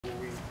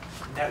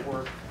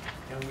network,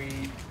 and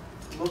we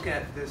look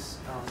at this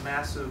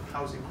massive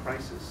housing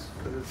crisis,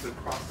 because it's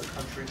across the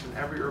country, it's in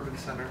every urban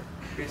center,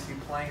 basically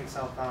playing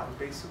itself out in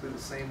basically the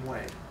same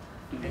way.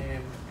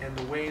 And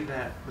the way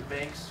that the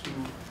banks, who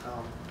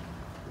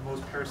the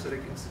most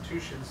parasitic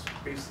institutions,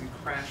 basically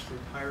crashed the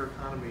entire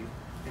economy,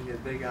 and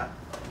yet they got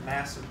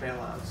massive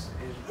bailouts,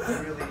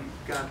 and really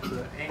got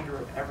the anger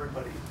of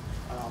everybody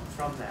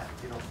from that.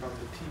 You know, from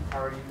the Tea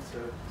Party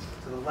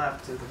to the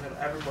left to the middle.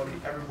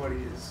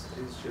 Everybody is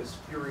just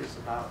furious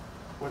about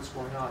what's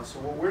going on. So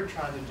what we're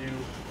trying to do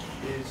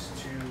is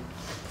to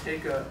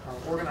take an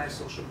organized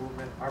social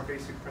movement. Our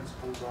basic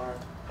principles are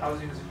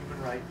housing is a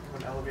human right. We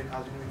want to elevate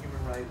housing to a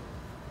human right,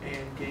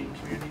 and gain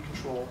community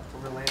control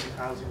over land and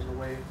housing in the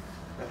way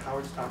that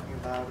Howard's talking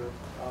about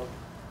of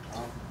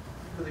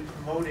really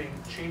promoting,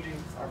 changing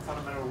our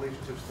fundamental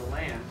relationships to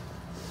land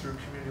through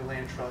community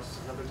land trusts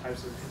and other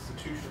types of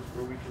institutions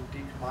where we can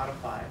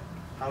decommodify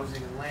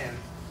housing and land.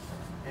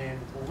 And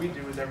what we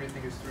do is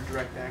everything is through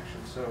direct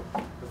action. So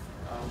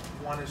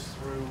one is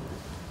through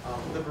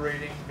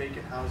liberating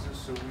vacant houses.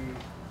 So we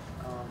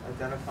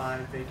identify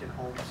vacant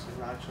homes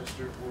in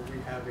Rochester, where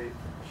we have a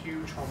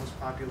huge homeless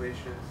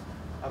population,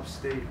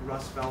 upstate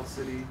Rust Belt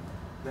city,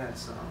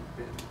 that's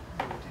been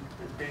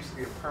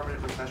basically a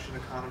permanent recession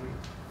economy.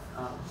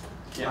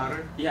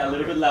 Louder? Yeah, a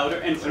little bit louder.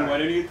 And why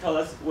don't you tell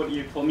us what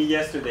you told me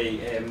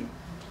yesterday?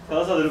 Tell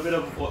us a little bit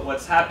of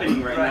what's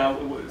happening right now,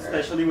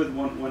 especially with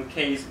one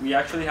case. We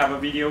actually have a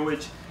video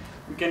which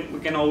we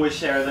can always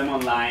share them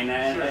online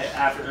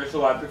after.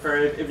 So I prefer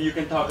if you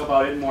can talk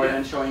about it more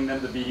than showing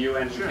them the video,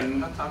 and we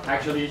can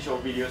actually show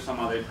video some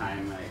other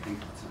time. I think.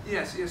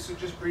 Yes. So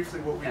just briefly,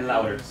 what we do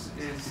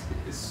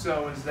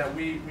is that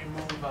we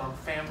move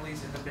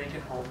families into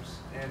vacant homes,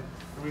 and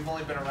we've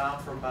only been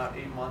around for about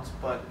 8 months,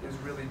 but it's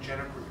really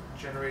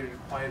generated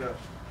quite a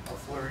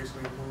flurry. So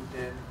we've moved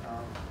in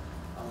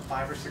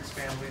 5 or 6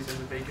 families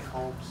into vacant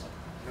homes.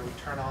 You know, we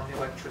turn on the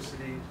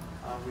electricity,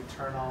 we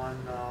turn on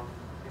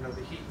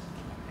the heat,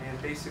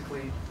 and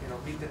basically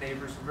meet the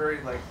neighbors.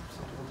 Very, like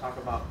some people talk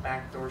about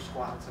backdoor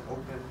squats and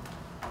open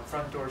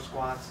front door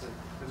squats, and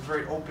it's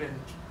very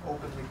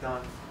openly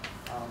done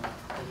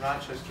in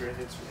Rochester, and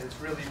it's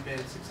really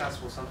been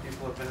successful. Some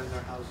people have been in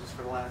their houses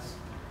for the last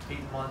 8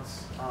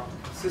 months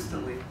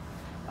consistently,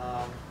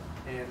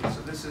 and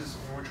so this is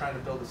when we're trying to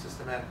build a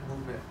systematic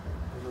movement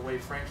in the way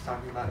Frank's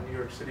talking about in New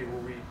York City,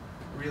 where we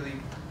really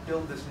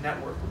build this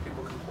network where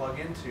people can plug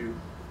into,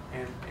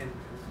 and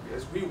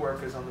as we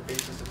work is on the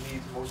basis of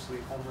needs, mostly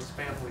homeless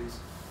families,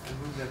 and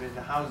move them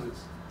into houses.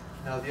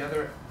 Now the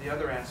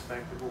other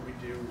aspect of what we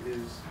do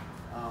is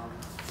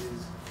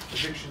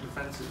eviction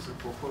defenses and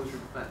foreclosure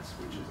defense,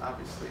 which is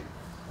obviously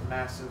a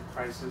massive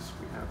crisis.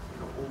 We have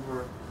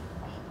over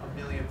 1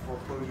 million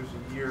foreclosures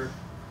a year.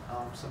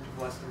 Some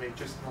people estimate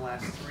just in the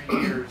last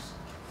 3 years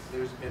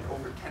there's been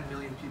over 10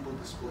 million people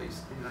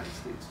displaced in the United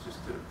States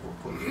just to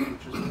foreclosure,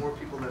 which is more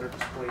people that are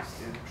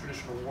displaced in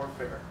traditional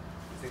warfare.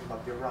 You think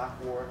about the Iraq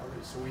War and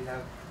others. So we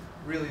have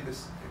really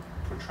this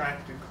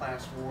protracted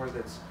class war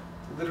that's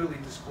literally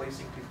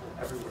displacing people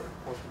everywhere,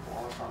 poor people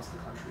all across the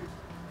country.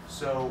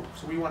 So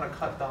we want to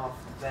cut off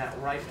that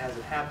right as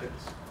it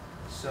happens.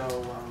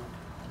 So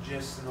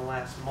just in the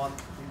last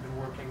month, we've been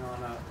working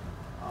on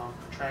a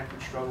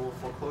protracted struggle with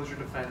foreclosure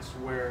defense,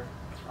 where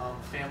a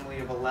family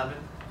of 11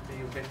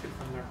 being evicted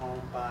from their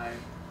home by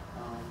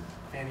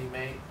Fannie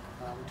Mae.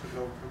 We took it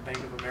over from Bank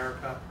of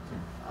America,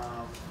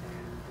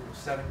 and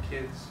 7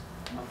 kids.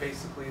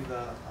 Basically,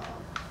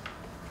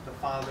 the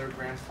father,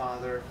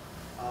 grandfather,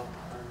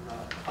 and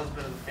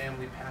husband of the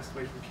family passed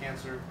away from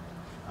cancer,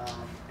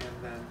 and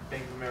then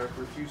Bank of America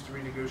refused to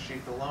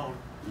renegotiate the loan.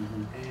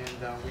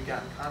 And we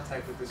got in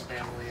contact with this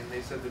family, and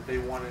they said that they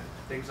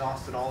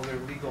exhausted all their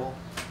legal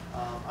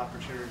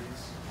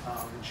opportunities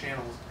and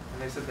channels,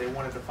 and they said they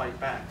wanted to fight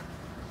back.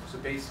 So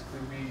basically,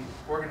 we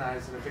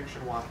organized an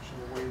eviction watch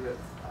in the way that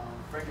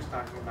Frank is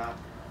talking about,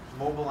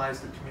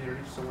 mobilized the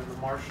community. So when the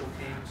marshal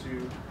came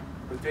to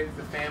evict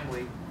the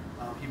family,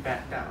 he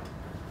backed out.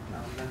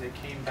 Then they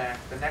came back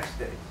the next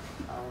day.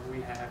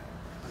 We had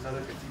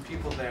another 50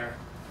 people there,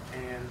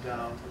 and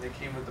they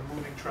came with the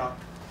moving truck,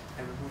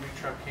 and the moving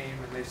truck came,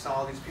 and they saw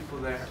all these people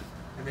there,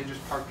 and they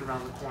just parked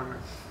around the corner.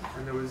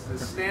 And there was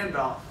this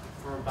standoff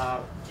for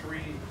about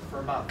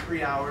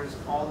 3 hours.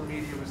 All the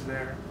media was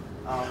there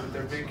with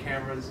their big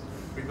cameras.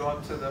 We go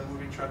up to the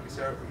moving truck. We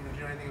say, do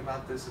you know anything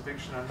about this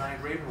eviction on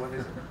 9 Ravenwood? They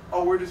said,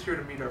 oh, we're just here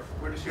to meet a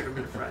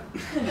friend.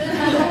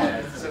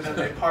 So then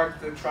they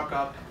parked the truck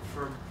up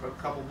for a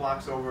couple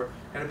blocks over,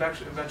 and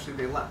eventually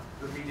they left.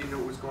 The media knew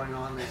what was going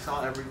on. They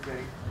saw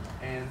everything,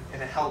 and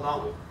it held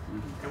on.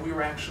 And we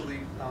were actually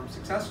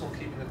successful in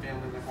keeping the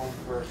family in their home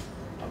for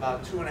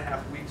about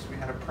 2.5 weeks. We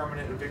had a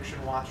permanent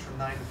eviction watch from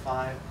 9 to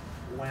 5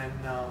 when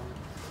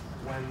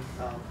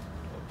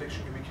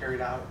eviction could be carried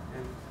out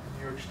in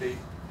New York State.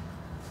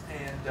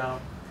 And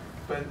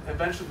but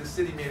eventually the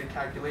city made a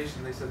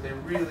calculation. They said they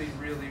really,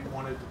 really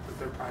wanted to put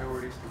their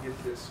priorities to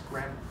get this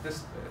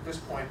at this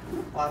point,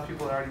 a lot of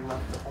people had already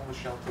left the homeless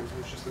shelters, and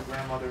it's just the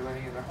grandmother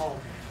living in their home.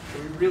 So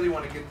we really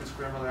want to get this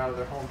grandmother out of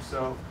their home.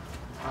 So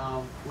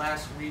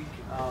Last week,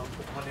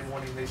 Monday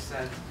morning, they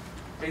sent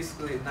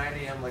basically at 9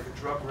 a.m. like a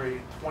drug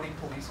raid, 20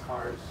 police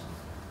cars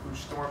who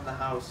stormed the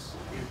house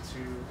to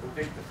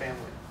evict the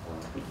family.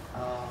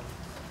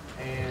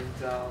 And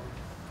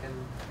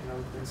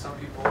and some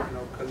people,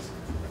 because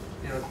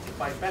to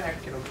fight back,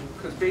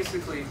 because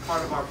basically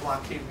part of our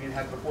blockade we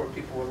had before,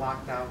 people were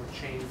locked down with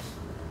chains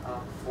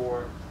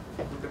for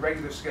the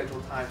regular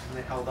scheduled times, and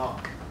they held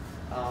off.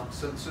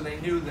 So they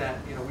knew that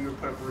we would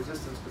put up a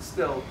resistance, but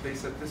still they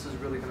said this is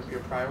really going to be a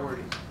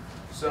priority.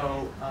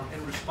 So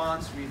in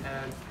response, we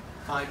had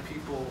 5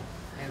 people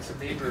and some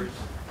neighbors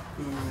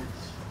who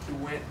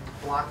went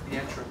and blocked the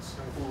entrance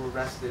and who were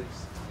arrested,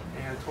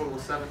 and a total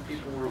of 7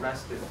 people were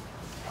arrested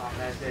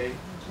that day.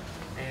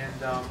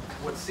 And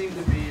what seemed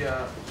to be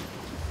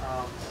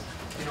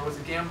was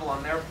a gamble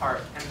on their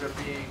part ended up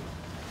being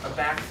a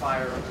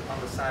backfire on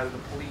the side of the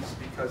police,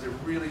 because it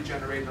really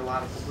generated a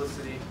lot of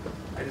publicity.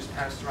 I just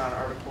passed around an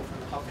article from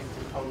the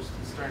Huffington Post.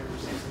 It's starting to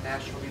receive some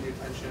national media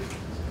attention.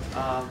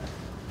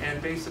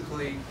 And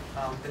basically,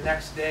 the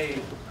next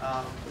day,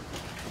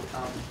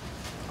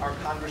 our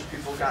Congress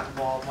people got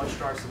involved, much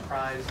to our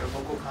surprise. A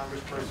local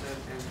congressperson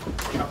and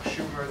Chuck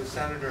Schumer, the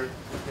senator,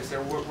 they said,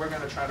 we're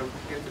going to try to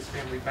get this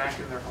family back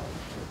in their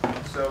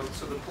home. So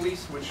the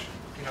police, which,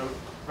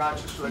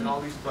 Rochester, like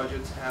all these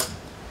budgets, have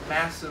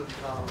massive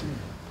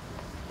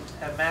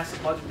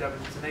budget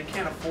deficits, and they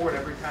can't afford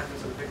every time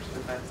there's an eviction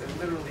offense. They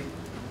literally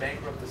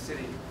bankrupt the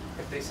city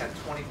if they sent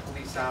 20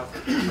 police out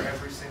for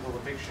every single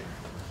eviction,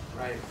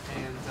 right?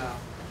 And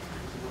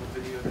there's a little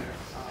video there.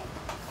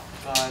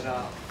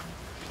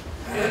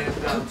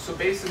 So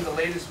basically the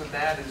latest with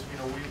that is,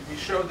 we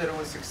showed that it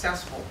was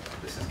successful.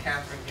 This is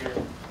Catherine here,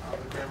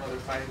 the grandmother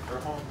fighting for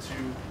a home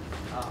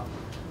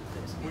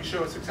we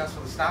showed it's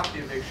successful to stop the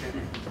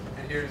eviction,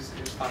 and here's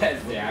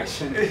That's the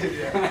action.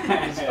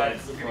 Yeah, he's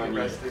getting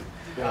arrested.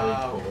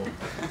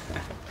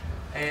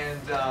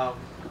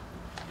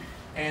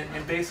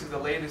 And basically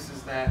the latest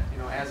is that,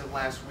 as of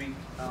last week,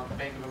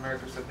 Bank of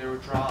America said they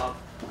would draw up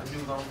a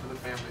new loan for the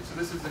family. So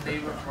this is the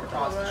neighbor from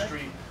across the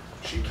street.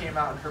 She came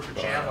out in her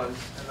pajamas,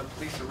 and the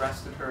police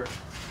arrested her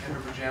in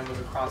her pajamas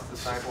across the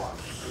sidewalk,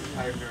 a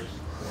retired nurse.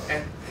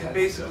 And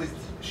basically,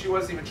 she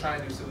wasn't even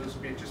trying to do civil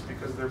disobedience just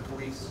because they're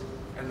police,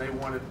 and they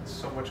wanted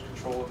so much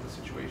control of the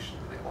situation,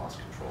 and they lost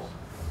control.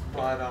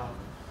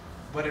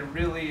 But it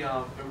really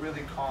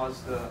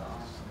caused a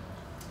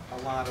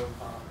lot of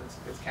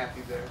it's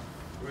Kathy there.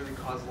 It really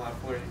caused a lot of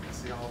flurry. You can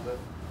see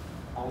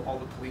all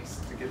the police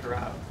to get her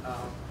out.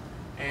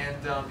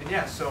 And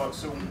yeah, so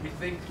we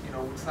think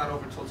it's not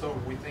over till it's over.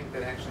 We think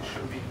that actually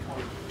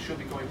she'll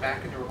be going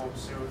back into her home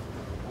soon.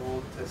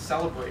 To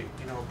celebrate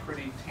a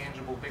pretty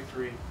tangible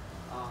victory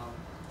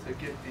to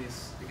get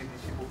these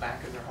people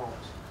back in their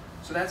homes.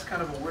 So that's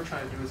kind of what we're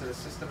trying to do, is in a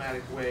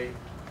systematic way,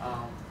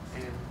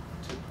 and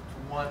to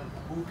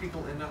move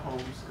people into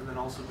homes, and then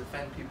also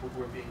defend people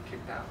who are being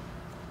kicked out.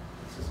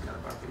 This is kind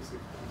of our basic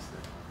piece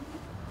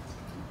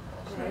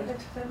there.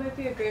 That might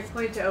be a great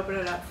point to open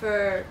it up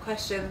for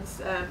questions.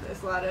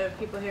 There's a lot of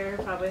people here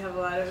who probably have a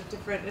lot of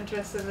different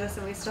interests in this,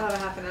 and we still have a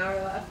half an hour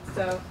left.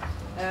 So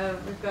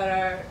we've got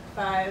our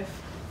 5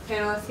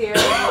 panelists here,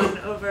 one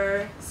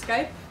over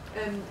Skype,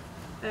 and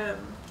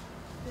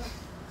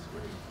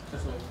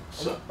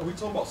So are we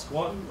talking about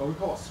squatting? Are we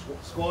calling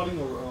it squatting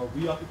or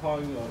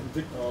reoccupying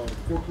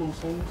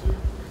foreclosed homes here?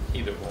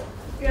 Either or.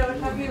 Yeah, we're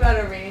talking about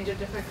a range of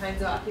different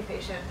kinds of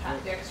occupation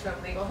tactics,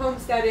 from legal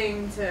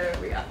homesteading to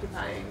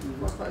reoccupying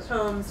foreclosed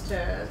homes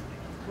to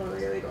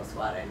totally illegal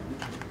squatting.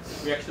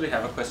 We actually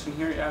have a question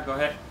here. Yeah, go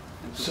ahead.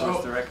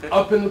 So,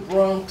 up in the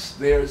Bronx,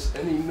 there's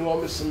an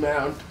enormous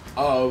amount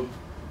of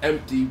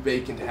empty,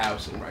 vacant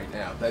housing right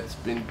now that's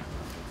been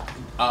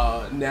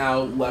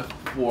now left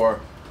for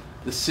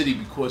the city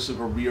because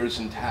of arrears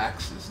and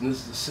taxes. And this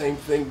is the same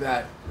thing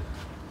that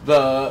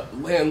the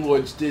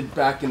landlords did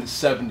back in the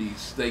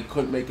 70s. They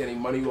couldn't make any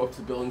money off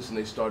the buildings, and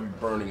they started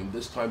burning them.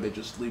 This time they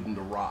just leave them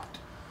to rot.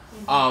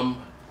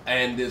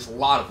 And there's a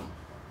lot of them.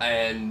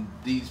 And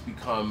these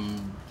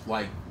become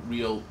like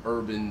real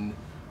urban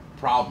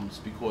problems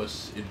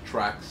because it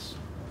attracts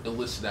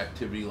illicit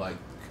activity, like,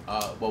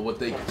 what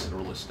they consider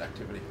illicit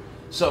activity.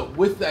 So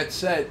with that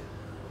said,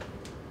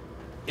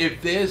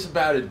 if there's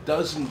about a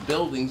dozen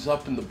buildings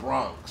up in the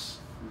Bronx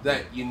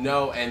that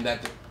and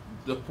that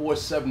the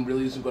 4-7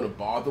 really isn't going to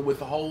bother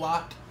with a whole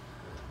lot,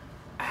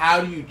 how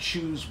do you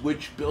choose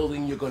which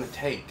building you're going to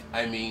take?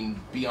 I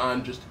mean,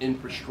 beyond just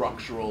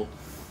infrastructural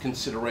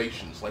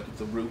considerations, like if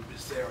the roof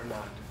is there or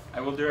not. I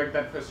will direct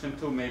that question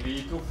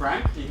to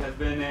Frank. He has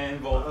been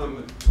involved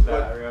in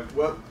that area.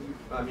 Well,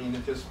 I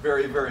mean, just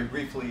very, very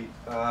briefly,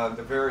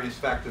 the various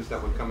factors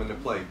that would come into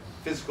play.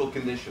 Physical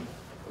condition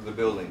of the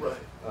building.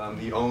 Right.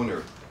 The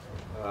owner.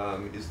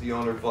 Is the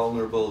owner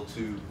vulnerable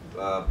to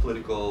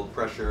political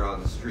pressure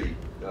on the street?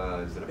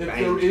 Is it a bank? If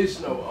there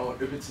is no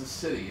owner, if it's a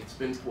city, it's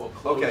been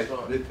foreclosed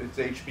on. It's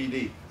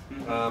HPD.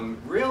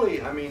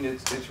 Really, I mean,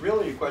 it's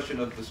really a question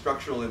of the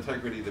structural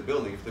integrity of the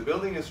building. If the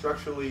building is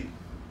structurally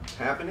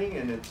happening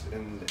and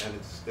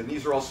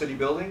these are all city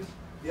buildings.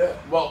 Yeah.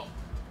 Well,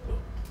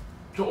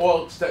 to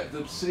all extent,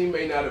 the city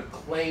may not have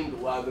claimed a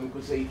lot of them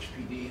because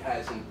HPD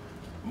hasn't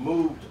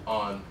moved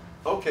on.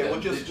 Okay, well,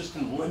 they're just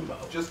in limbo.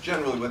 Just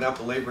generally, without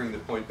belaboring the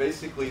point,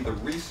 basically the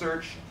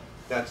research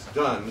that's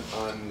done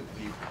on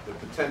the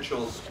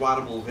potential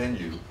squattable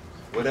venue,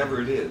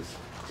 whatever it is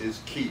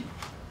key.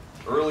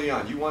 Early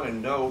on, you want to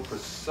know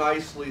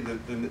precisely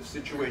the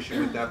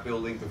situation with that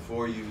building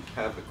before you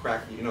have the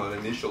crack, you know, an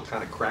initial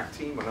kind of crack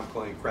team, what I'm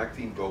calling a crack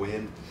team, go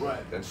in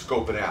and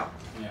scope it out.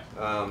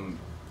 Yeah.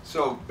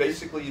 So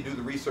basically you do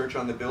the research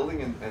on the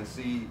building and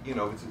see, you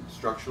know, if it's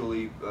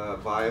structurally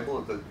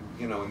viable.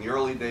 You know, in the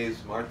early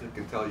days, Marta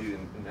can tell you,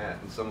 and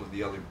Matt and some of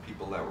the other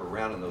people that were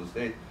around in those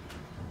days,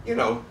 you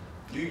know,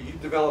 you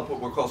develop what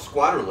were called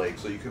squatter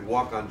legs, so you could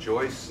walk on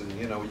joists, and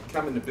you know, you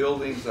come into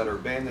buildings that are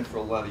abandoned for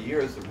a lot of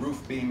years, the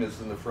roof beam is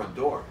in the front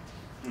door.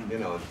 You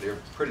know, they're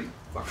pretty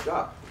fucked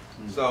up.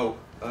 So,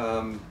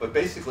 but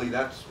basically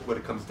that's what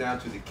it comes down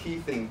to. The key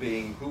thing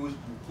being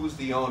who's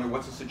the owner,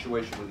 what's the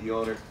situation with the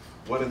owner,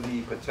 what are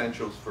the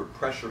potentials for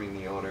pressuring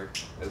the owner,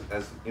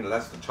 as you know,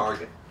 that's the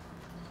target.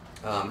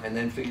 And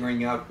then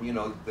figuring out, you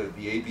know,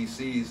 the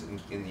ABCs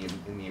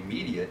in the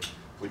immediate,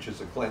 which is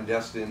a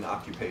clandestine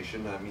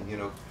occupation. I mean, you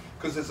know,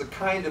 because there's a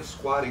kind of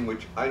squatting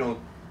which I don't,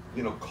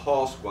 you know,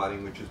 call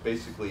squatting, which is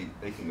basically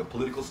making a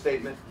political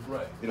statement.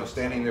 Right. You know,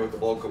 standing there with the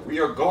logo,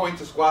 we are going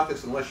to squat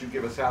this unless you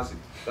give us housing,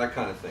 that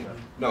kind of thing. Right.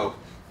 No,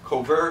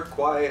 covert,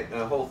 quiet,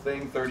 the whole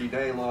thing,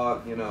 30-day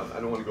law, you know, I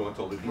don't want to go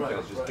into all the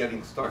details,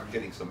 just start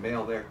getting some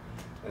mail there,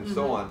 and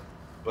so on.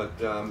 But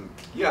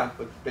yeah,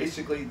 but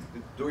basically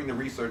doing the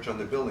research on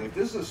the building. If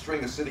this is a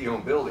string of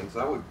city-owned buildings,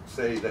 I would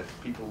say that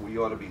we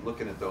ought to be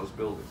looking at those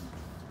buildings,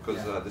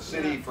 because the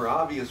city, for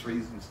obvious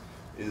reasons,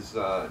 is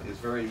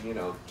very, you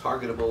know,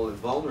 targetable and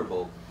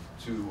vulnerable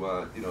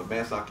to you know,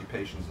 mass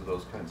occupations of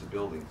those kinds of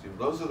buildings. You know,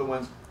 those are the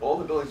ones. All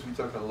the buildings we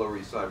took on the Lower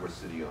East Side were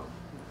city-owned.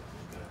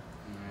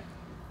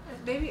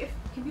 Maybe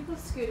can people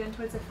scoot in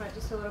towards the front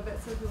just a little bit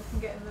so people can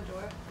get in the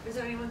door? Is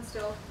there anyone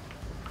still?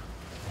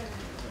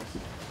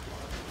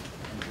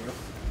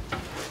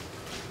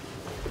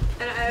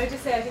 And I would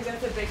just say I think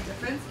that's a big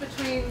difference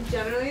between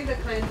generally the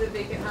kinds of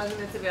vacant housing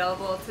that's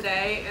available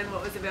today and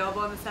what was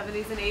available in the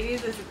 70s and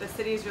 80s, is that the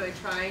city is really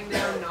trying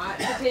now not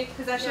to take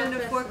possession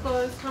of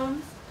foreclosed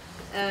homes.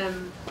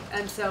 And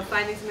so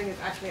finding something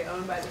that's actually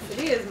owned by the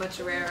city is much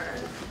rarer.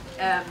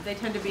 They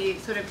tend to be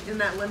sort of in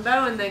that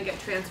limbo and then get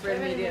transferred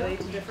immediately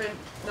to different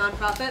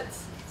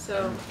nonprofits.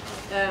 So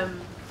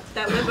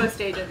that limbo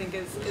stage, I think,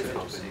 is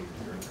interesting.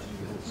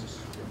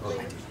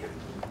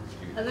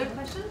 Other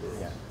questions?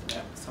 Yeah.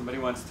 Somebody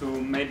wants to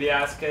maybe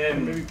ask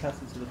maybe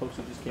pass it to the folks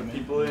who just came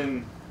people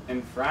in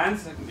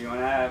France. Do you want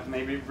to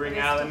maybe bring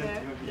Alan?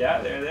 Yeah,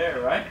 they're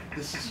there, right?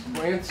 This is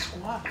Grand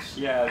Squats.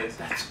 Yeah,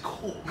 that's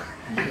cool.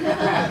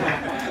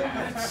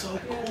 That's so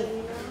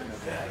cool.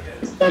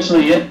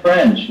 Especially in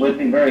French would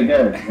be very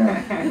good.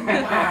 Yeah.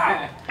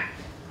 Wow.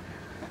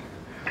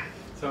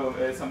 So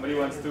somebody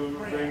wants to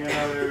bring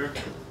another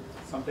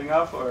something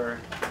up, or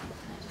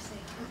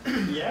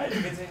yeah,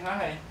 you can say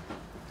hi.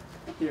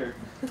 Here.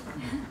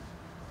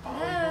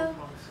 Hello.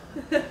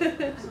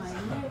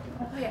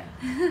 Oh yeah.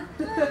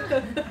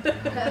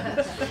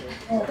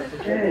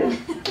 Okay.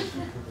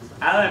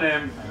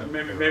 Alan,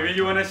 maybe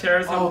you want to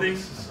share something. Oh, this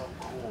is so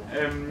cool.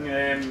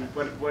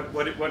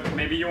 What?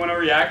 Maybe you want to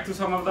react to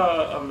some of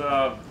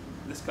the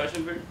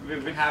discussion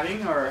we've been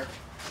having, or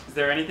is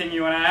there anything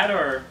you want to add,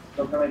 or?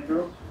 So can I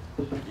through?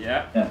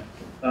 Yeah. Yeah.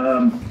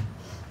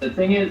 The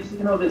thing is,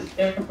 you know, this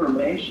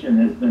information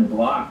has been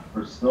blocked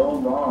for so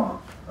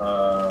long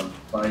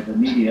by the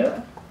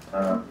media.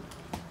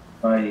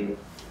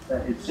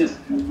 It's just,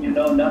 you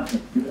know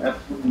nothing. You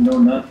absolutely know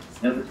nothing.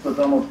 Yeah, this was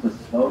almost a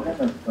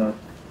slogan of,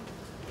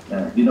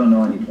 you don't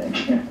know anything.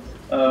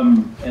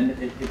 And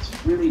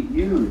it's really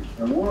huge.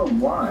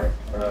 Worldwide,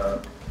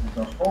 there's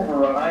a whole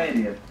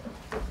variety of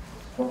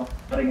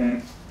squatting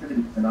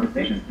activities and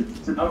occupations.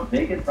 It's about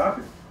vacant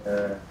property.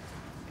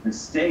 The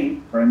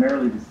state,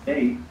 primarily the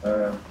state,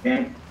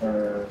 can't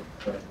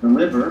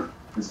deliver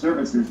the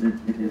services it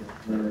is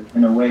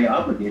in a way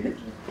obligated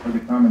for the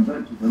common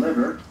good to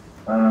deliver,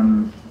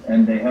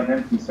 and they have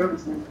empty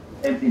services,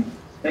 empty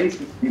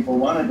spaces. People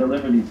want to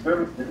deliver these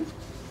services,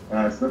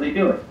 so they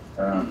do it.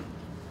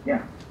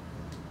 Yeah.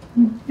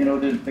 You know,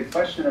 the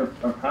question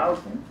of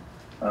housing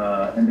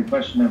and the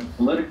question of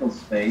political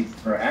space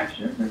for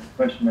action, the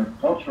question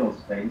of cultural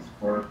space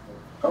for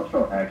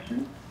cultural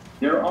action,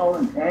 they're all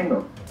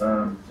entangled.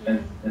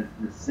 As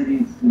the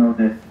cities, you know,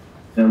 the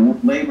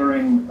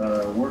laboring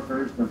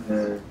workers of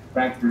the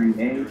factory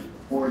age,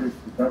 before this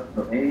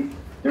industrial age,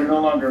 they're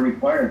no longer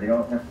required. They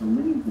all have to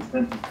leave the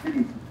central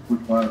cities, which,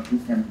 while we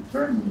can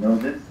discern, we know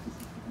this is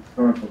the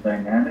historical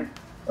dynamic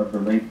of the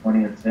late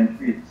 20th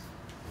century. It's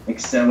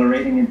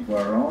accelerating into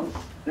our own.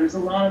 There's a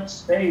lot of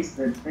space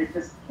that they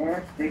just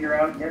can't figure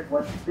out yet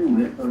what to do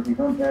with, or they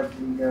don't have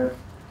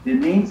the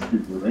means to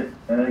do it.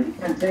 You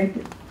can take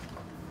it.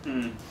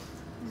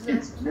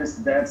 It's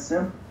just that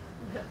simple.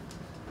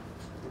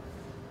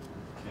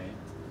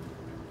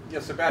 Yeah,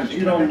 Sebastian. But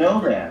you don't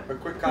know that. A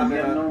quick You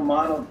comment have on. no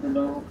model to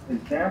no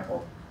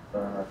example.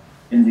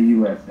 in the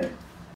USA.